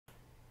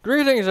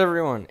Greetings,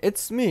 everyone.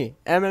 It's me,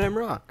 Eminem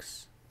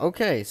Rocks.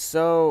 Okay,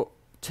 so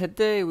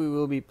today we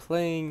will be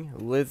playing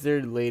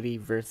Lizard Lady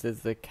versus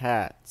the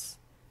Cats.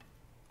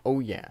 Oh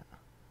yeah,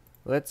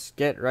 let's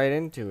get right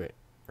into it.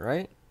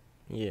 Right?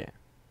 Yeah.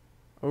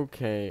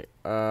 Okay.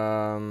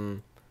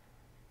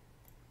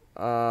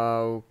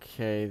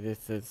 Okay.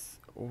 This is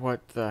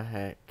what the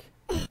heck?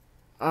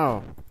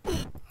 Oh.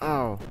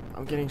 Oh.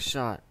 I'm getting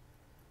shot.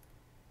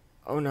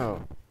 Oh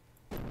no.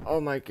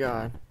 Oh my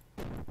god.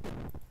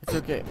 It's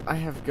okay. I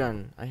have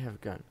gun. I have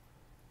gun.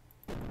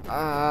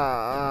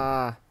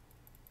 Ah.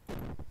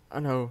 Oh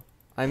no.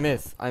 I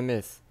miss. I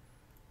miss.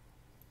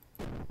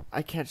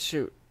 I can't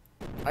shoot.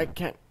 I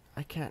can't.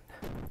 I can't.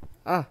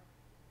 Ah.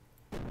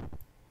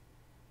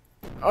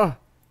 Oh.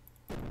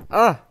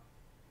 Ah.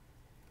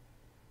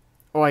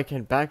 Oh, I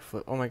can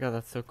backflip. Oh my god,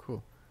 that's so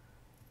cool.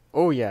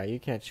 Oh yeah, you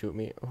can't shoot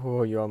me.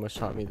 Oh, you almost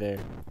shot me there.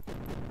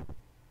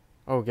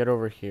 Oh, get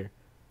over here.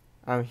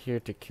 I'm here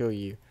to kill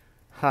you.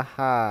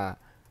 Haha.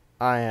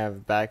 I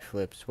have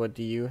backflips. What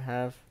do you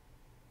have?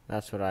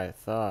 That's what I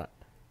thought.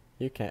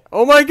 You can't.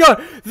 Oh my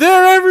god!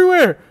 They're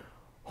everywhere!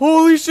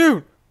 Holy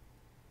shoot!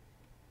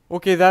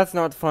 Okay, that's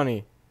not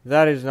funny.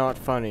 That is not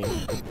funny.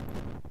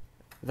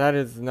 That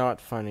is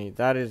not funny.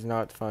 That is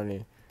not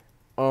funny.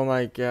 Oh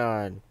my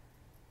god.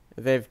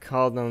 They've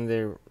called on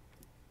their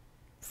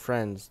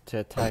friends to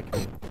attack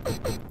me.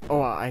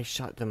 Oh, I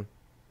shot them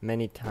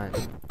many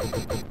times.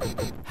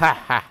 Ha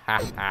ha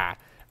ha ha.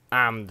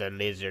 I'm the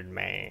lizard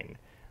man.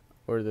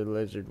 Or the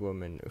lizard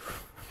woman.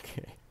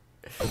 Okay.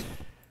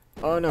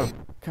 Oh no.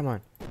 Come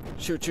on.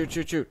 Shoot, shoot,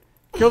 shoot, shoot.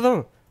 Kill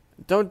them.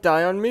 Don't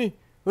die on me.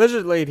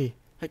 Lizard lady.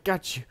 I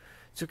got you.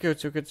 It's okay,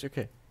 it's okay, it's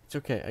okay. It's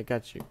okay, I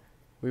got you.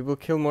 We will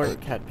kill more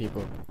cat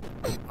people.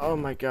 Oh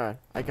my god.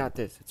 I got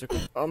this. It's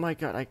okay. Oh my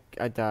god.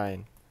 I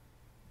died.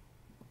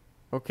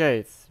 Okay,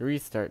 it's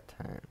restart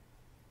time.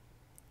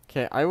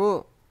 Okay, I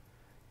will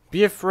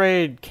be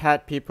afraid,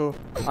 cat people.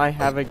 I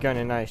have a gun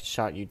and I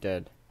shot you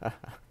dead.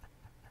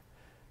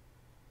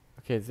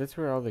 Okay, is this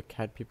where all the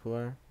cat people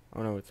are?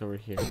 Oh no, it's over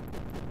here.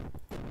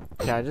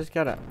 Okay, I just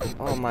gotta...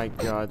 Oh my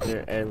god,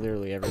 they're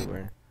literally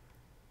everywhere.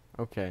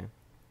 Okay.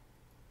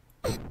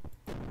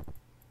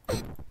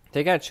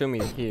 They gotta show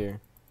me here.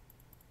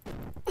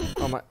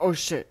 Oh my... Oh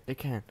shit, they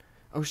can.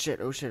 Oh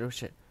shit, oh shit, oh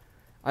shit.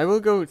 I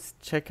will go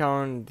check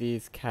on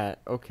these cat...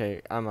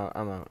 Okay, I'm out,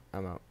 I'm out,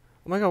 I'm out.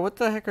 Oh my god, what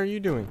the heck are you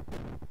doing?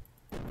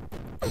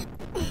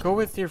 Go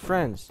with your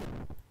friends.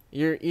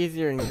 You're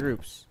easier in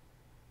groups.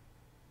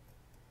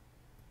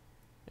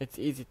 It's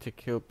easy to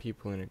kill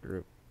people in a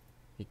group.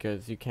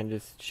 Because you can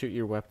just shoot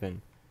your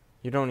weapon.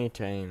 You don't need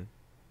to aim.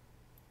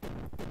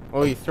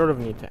 Well, you sort of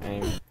need to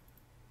aim.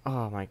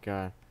 Oh my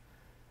god.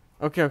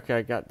 Okay, okay,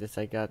 I got this,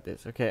 I got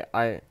this. Okay,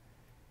 I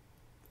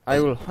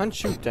will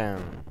hunt you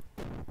down.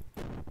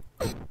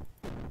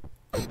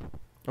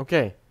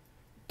 Okay.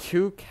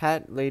 2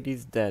 cat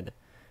ladies dead.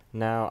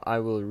 Now I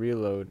will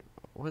reload.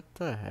 What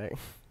the heck?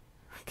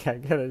 Okay, I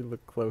gotta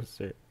look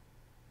closer.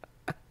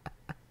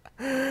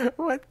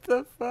 What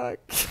the fuck?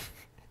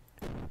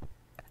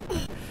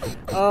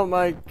 Oh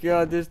my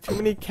god, there's too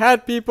many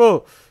cat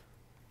people!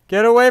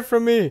 Get away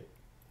from me!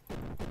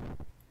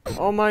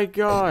 Oh my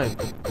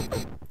god!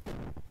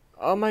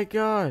 Oh my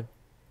god!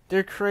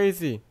 They're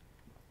crazy!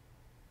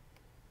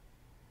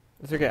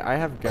 It's okay, I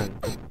have a gun.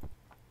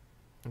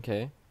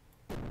 Okay.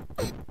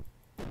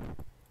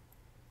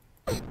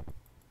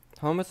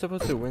 How am I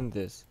supposed to win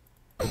this?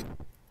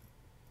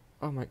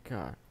 Oh my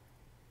god.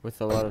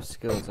 With a lot of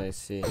skills, I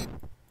see.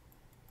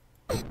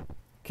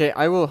 Okay,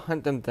 I will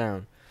hunt them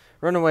down.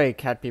 Run away,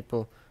 cat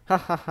people. Ha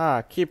ha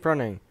ha, keep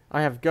running.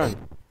 I have gun.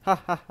 Ha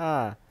ha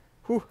ha.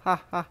 Hoo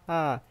ha ha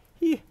ha.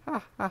 Hee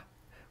ha ha.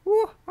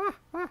 Woo ha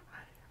ha.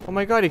 Oh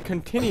my god, it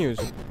continues.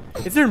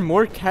 Is there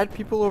more cat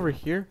people over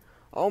here?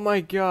 Oh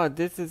my god,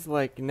 this is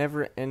like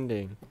never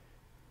ending.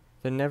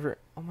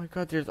 Oh my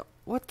god, there's...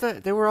 What the...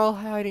 They were all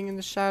hiding in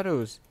the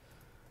shadows.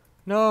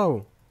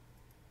 No.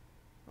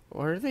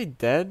 Or are they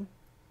dead?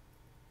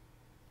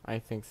 I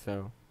think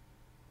so.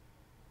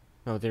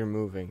 No, they're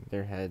moving.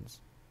 Their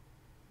heads.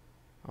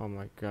 Oh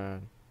my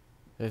god.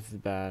 This is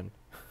bad.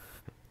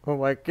 Oh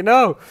my god.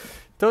 No!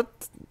 Don't...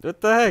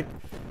 What the heck?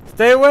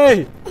 Stay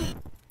away!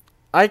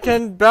 I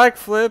can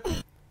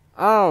backflip!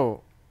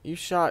 Ow! You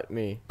shot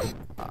me.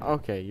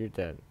 Okay, you're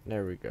dead.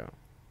 There we go.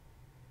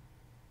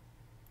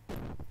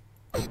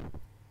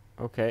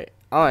 Okay.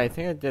 Oh, I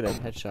think I did a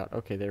headshot.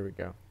 Okay, there we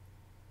go.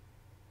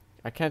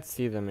 I can't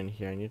see them in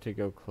here. I need to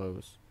go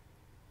close.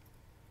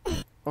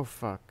 Oh,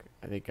 fuck.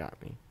 They got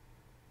me.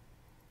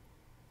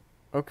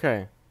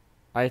 Okay.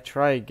 I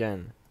try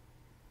again.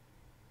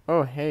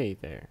 Oh, hey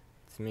there.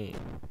 It's me.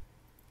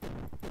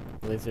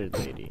 Lizard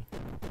lady.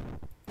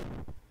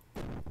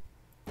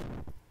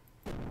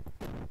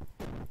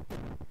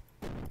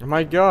 Oh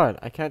my god,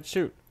 I can't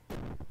shoot.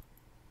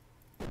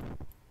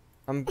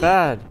 I'm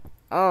bad.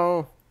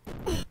 Oh.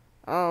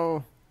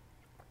 Oh.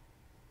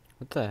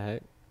 What the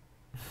heck?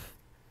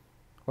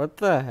 What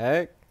the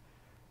heck?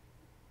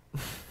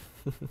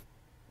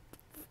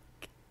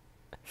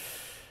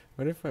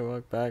 What if I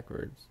walk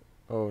backwards?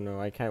 Oh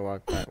no, I can't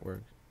walk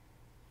backwards.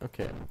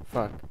 Okay,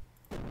 fuck.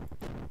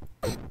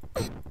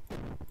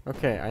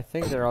 Okay, I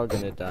think they're all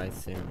gonna die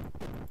soon.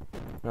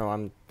 No,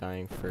 I'm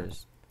dying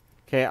first.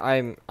 Okay,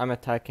 I'm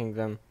attacking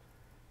them.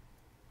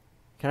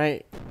 Can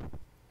I...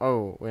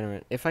 Oh, wait a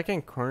minute. If I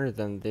can corner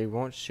them, they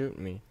won't shoot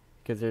me.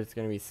 Because they're just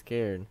gonna be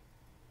scared.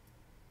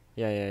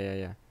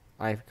 Yeah.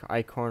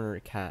 I corner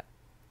a cat.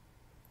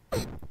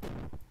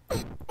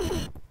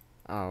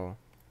 Oh.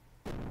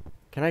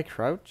 Can I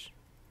crouch?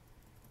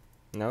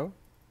 No?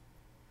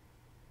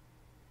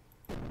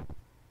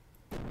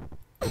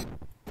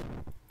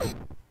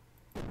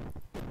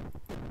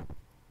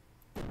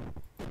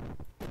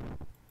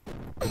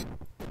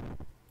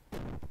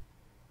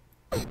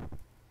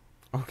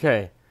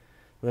 Okay.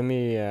 Let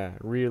me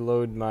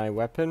reload my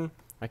weapon.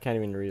 I can't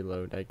even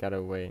reload. I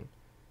gotta wait.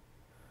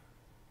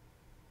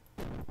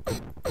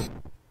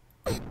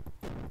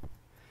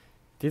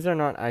 These are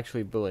not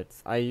actually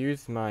bullets. I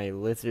use my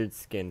lizard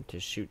skin to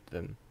shoot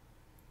them.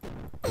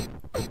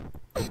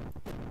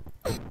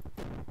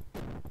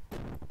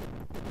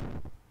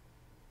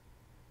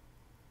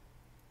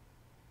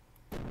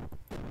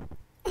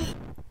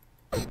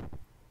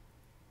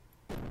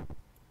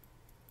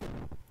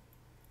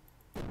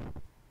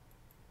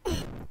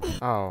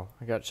 Oh,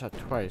 I got shot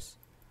twice.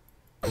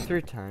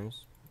 3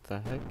 times.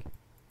 What the heck?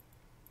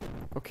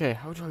 Okay,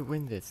 how do I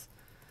win this?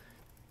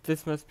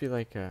 This must be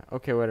like a...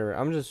 Okay, whatever.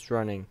 I'm just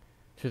running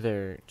to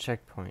their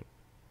checkpoint.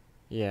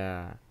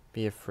 Yeah,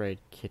 be afraid,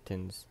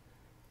 kittens.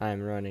 I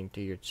am running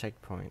to your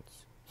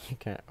checkpoints. You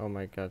can't... Oh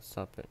my god,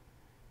 stop it.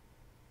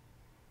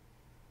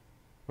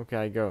 Okay,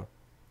 I go.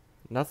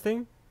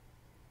 Nothing?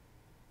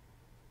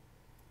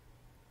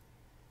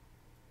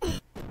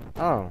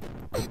 Oh.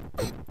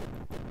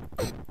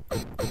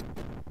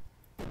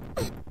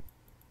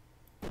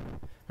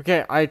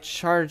 Okay, I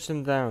charge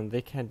them down.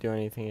 They can't do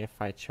anything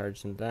if I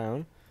charge them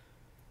down.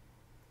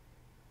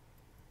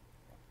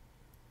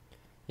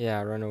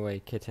 Yeah, run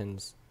away,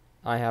 kittens.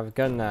 I have a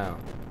gun now.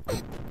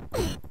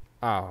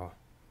 Oh.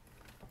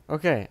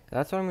 Okay,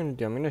 that's what I'm gonna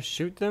do. I'm gonna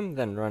shoot them,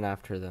 then run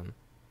after them.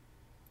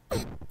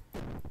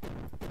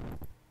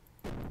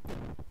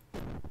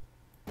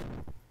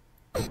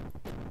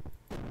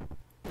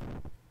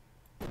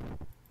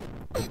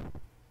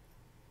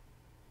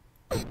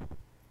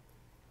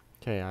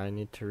 Okay, I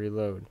need to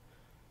reload.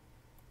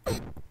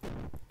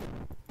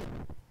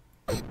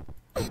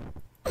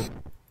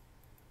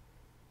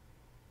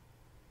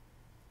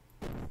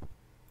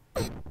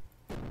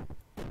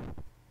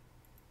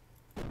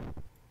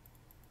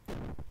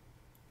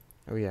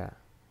 Oh yeah.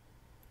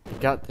 I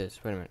got this.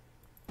 Wait a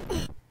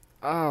minute.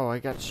 Oh, I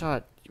got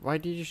shot. Why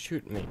did you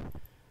shoot me?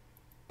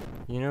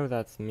 You know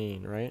that's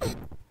mean, right?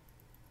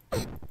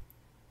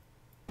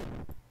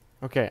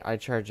 Okay, I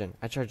charge in.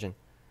 I charge in.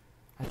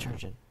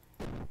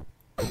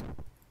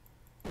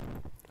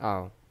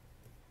 Oh.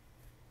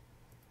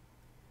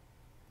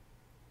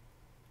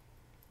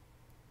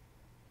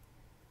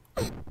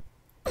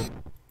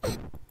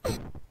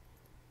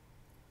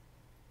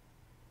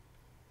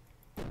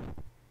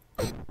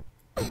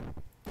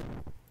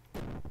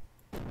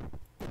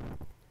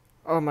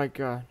 Oh my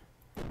god.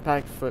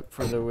 Backflip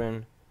for the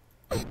win.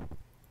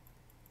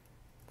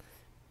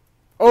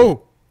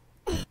 Oh!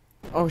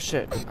 Oh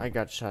shit, I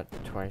got shot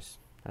twice.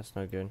 That's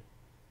no good.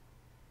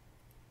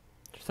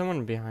 There's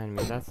someone behind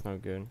me, that's no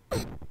good.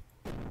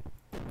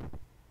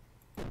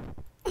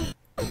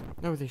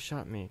 No, they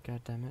shot me,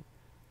 god damn it.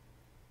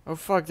 Oh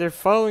fuck, they're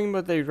following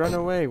but they run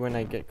away when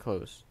I get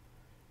close.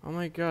 Oh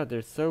my god,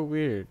 they're so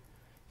weird.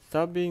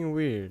 Stop being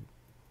weird.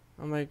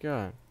 Oh my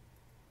god.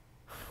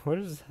 What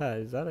is that?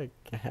 Is that a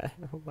cat?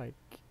 Oh my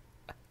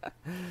god.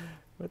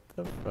 What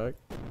the fuck?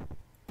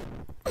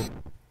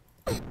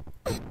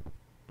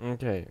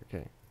 Okay.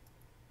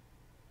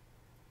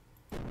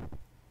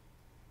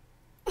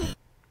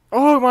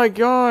 Oh my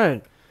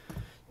god!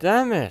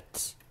 Damn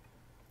it!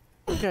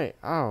 Okay,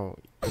 ow.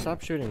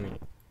 Stop shooting me.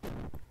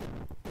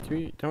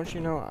 Don't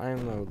you know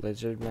I'm a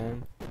lizard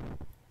man?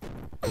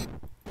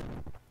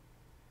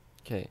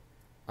 Okay.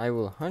 I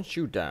will hunt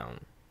you down.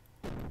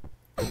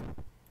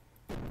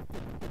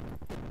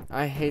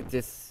 I hate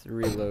this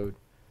reload.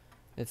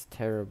 It's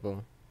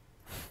terrible.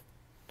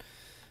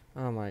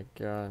 Oh my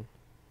god.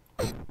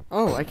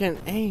 Oh, I can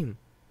aim!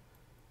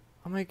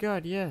 Oh my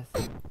god, yes.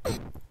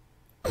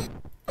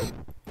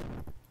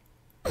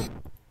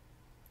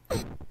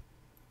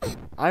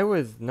 I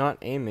was not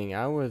aiming,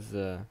 I was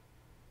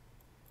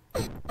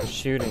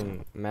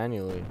shooting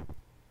manually.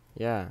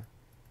 Yeah.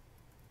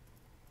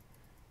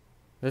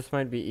 This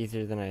might be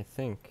easier than I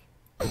think.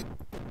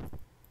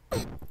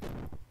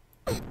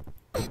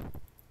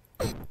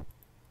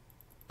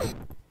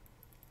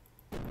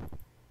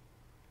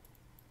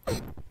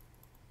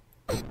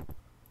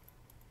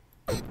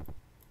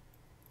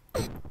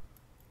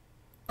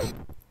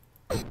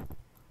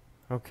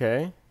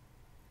 Okay.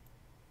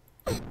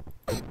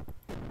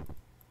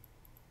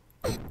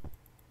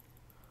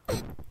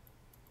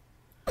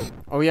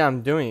 Oh yeah,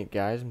 I'm doing it,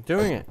 guys. I'm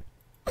doing it.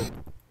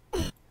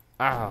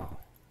 Ow.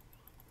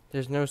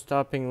 There's no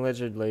stopping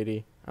lizard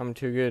lady. I'm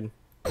too good.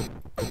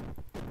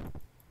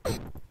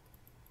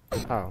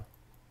 Oh.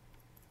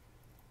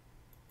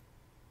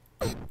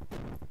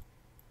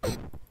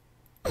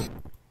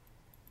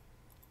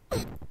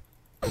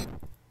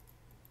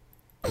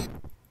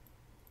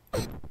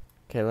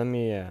 Okay, let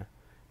me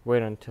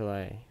wait until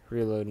I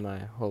reload my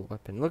whole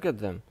weapon. Look at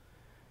them.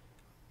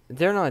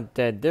 They're not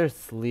dead. They're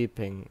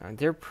sleeping.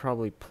 They're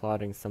probably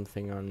plotting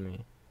something on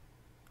me.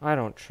 I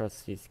don't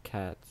trust these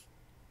cats.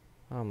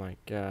 Oh my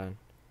god.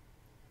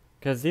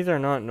 Because these are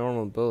not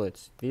normal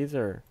bullets. These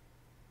are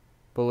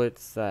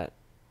bullets that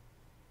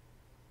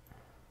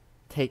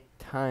take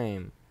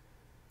time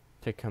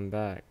to come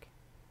back.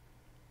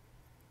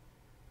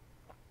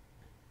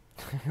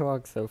 I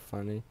walk so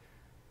funny.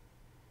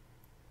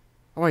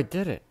 Oh, I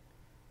did it.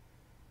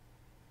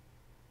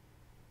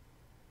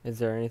 Is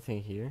there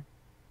anything here?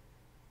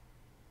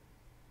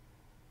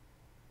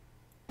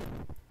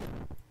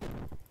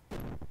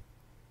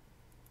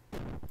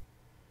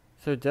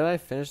 So did I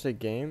finish the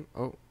game?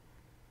 Oh.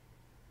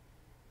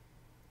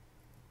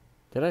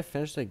 Did I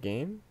finish the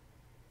game?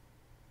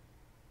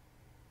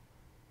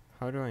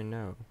 How do I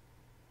know?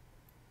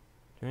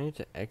 Do I need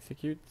to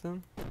execute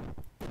them?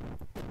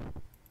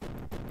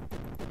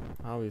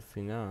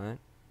 Obviously not.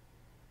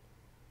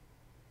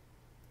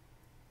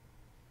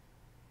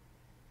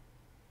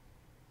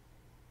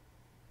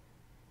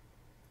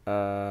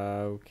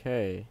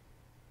 Okay.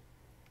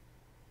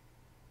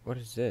 What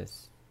is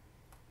this?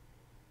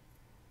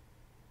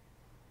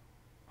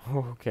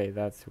 Okay,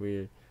 that's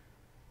weird.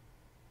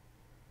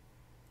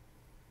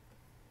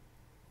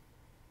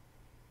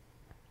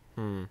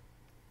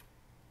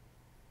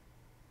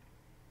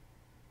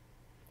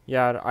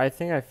 Yeah, I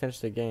think I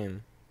finished the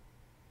game.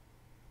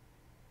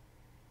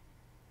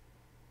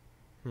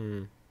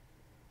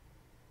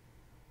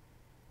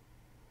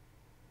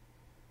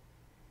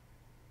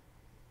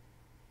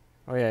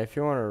 Oh yeah, if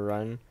you want to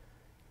run,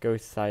 go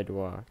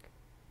sidewalk.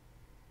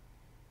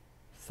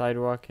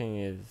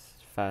 Sidewalking is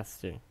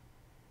faster.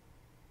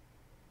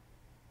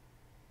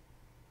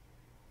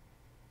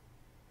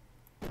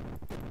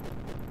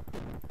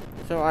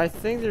 So I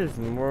think there's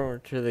more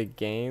to the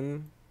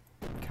game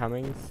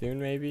coming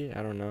soon, maybe?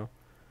 I don't know.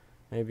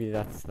 Maybe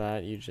that's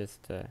that. You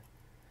just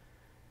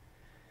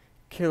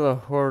kill a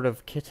horde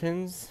of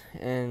kittens.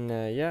 And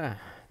yeah,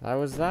 that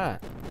was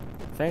that.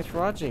 Thanks for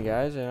watching,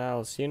 guys, and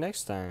I'll see you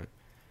next time.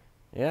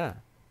 Yeah.